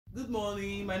Good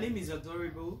morning, my name is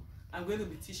Adorable. I'm going to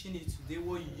be teaching you today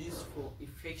what you use for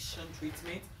infection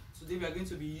treatment. Today we are going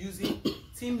to be using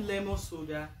Team Lemon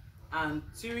Soda and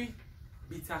Tiri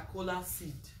Bitter Kola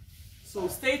seed. So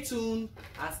stay tuned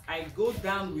as I go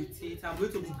down with it. I'm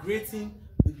going to be grating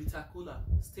the bitter cola.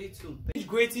 Stay tuned.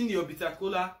 Grating your bitter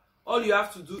cola, all you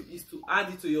have to do is to add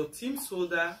it to your Team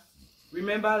Soda.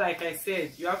 Remember, like I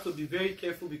said, you have to be very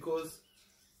careful because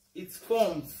it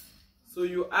forms. So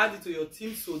you add it to your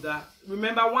Team Soda.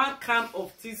 Remember, 1 can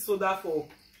of tea soda for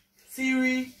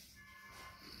 3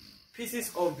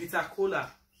 pieces of bitter cola.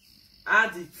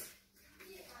 Add it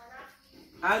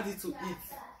to it.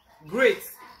 Grate.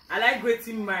 I like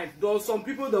grating mine. There are some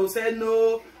people that will say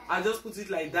no, I just put it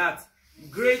like that.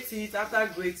 Grate it.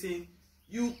 After grating,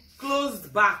 you close the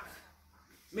back.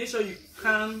 Make sure you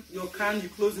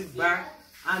close it back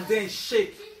and then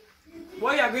shake.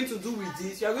 What you are going to do with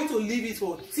this, you are going to leave it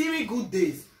for 3 good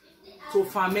days to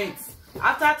ferment.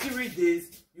 After 3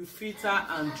 days, you filter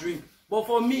and drink. But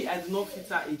for me, I do not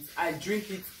filter it. I drink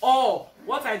it all.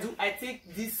 What I do, I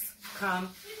take this can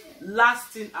last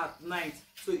thing at night.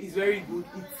 So it's very good.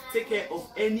 It takes care of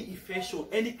any infection,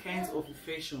 any kinds of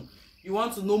infection. You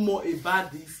want to know more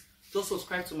about this, just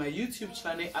subscribe to my YouTube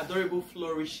channel, Adorable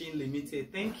Flourishing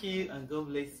Limited. Thank you and God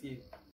bless you.